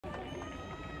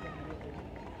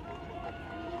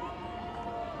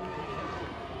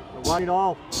Want it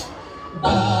all.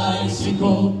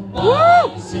 Bicycle,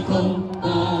 bicycle,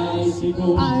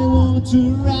 bicycle. I want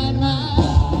to ride my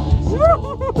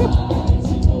bicycle,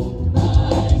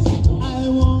 bicycle. I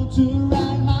want to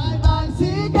ride my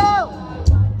bicycle.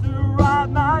 To ride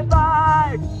my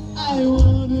bike. I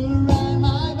want to ride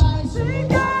my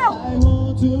bicycle. I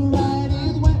want to ride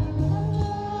it when.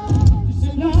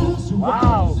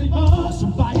 Wow. Hey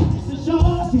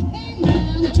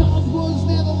man, the Charles was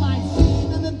never my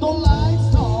scene, and then don't like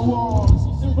Star Wars.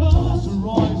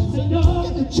 Get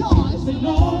the choice, the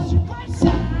Lord,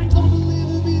 I'm gonna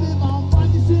live a bit of my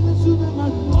practicing the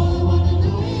Superman. All I wanna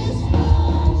do is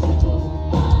bicycle,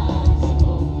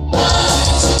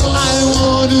 bicycle. I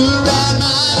want to ride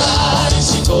my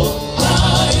bicycle,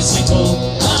 bicycle,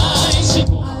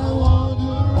 bicycle. I want to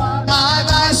ride my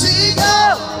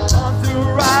bicycle. Want to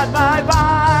ride my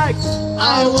bike. I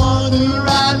want to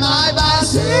ride my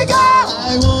bicycle.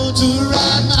 I want to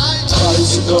ride my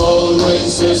bicycle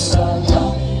races.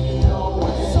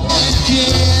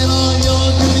 Get on your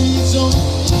goodies on,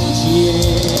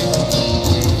 yeah.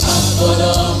 But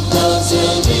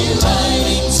doesn't be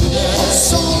riding today.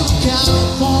 So look out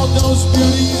for those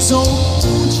beauties on,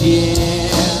 yeah.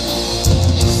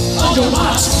 On your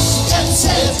mark, get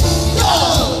set, go!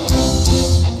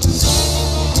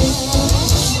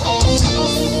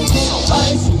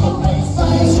 Bicycle race,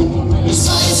 bicycle race,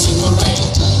 bicycle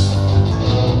race.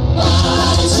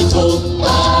 Bicycle,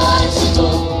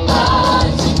 bicycle,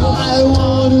 bicycle. I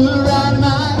want to ride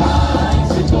my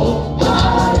bicycle,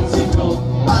 bicycle,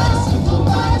 bicycle,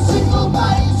 bicycle,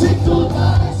 bicycle,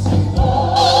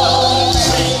 bicycle.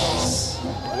 Race.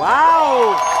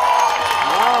 Wow.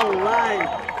 Wow, right.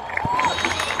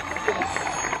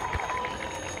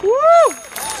 Woo.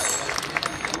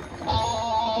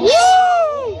 Woo.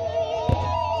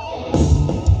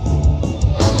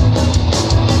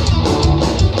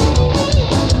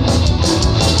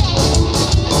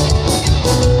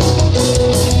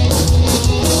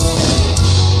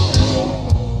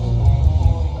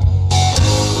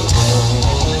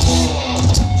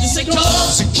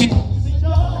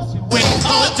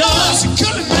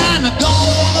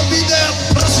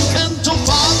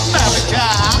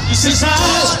 This is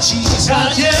how she's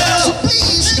out, yeah.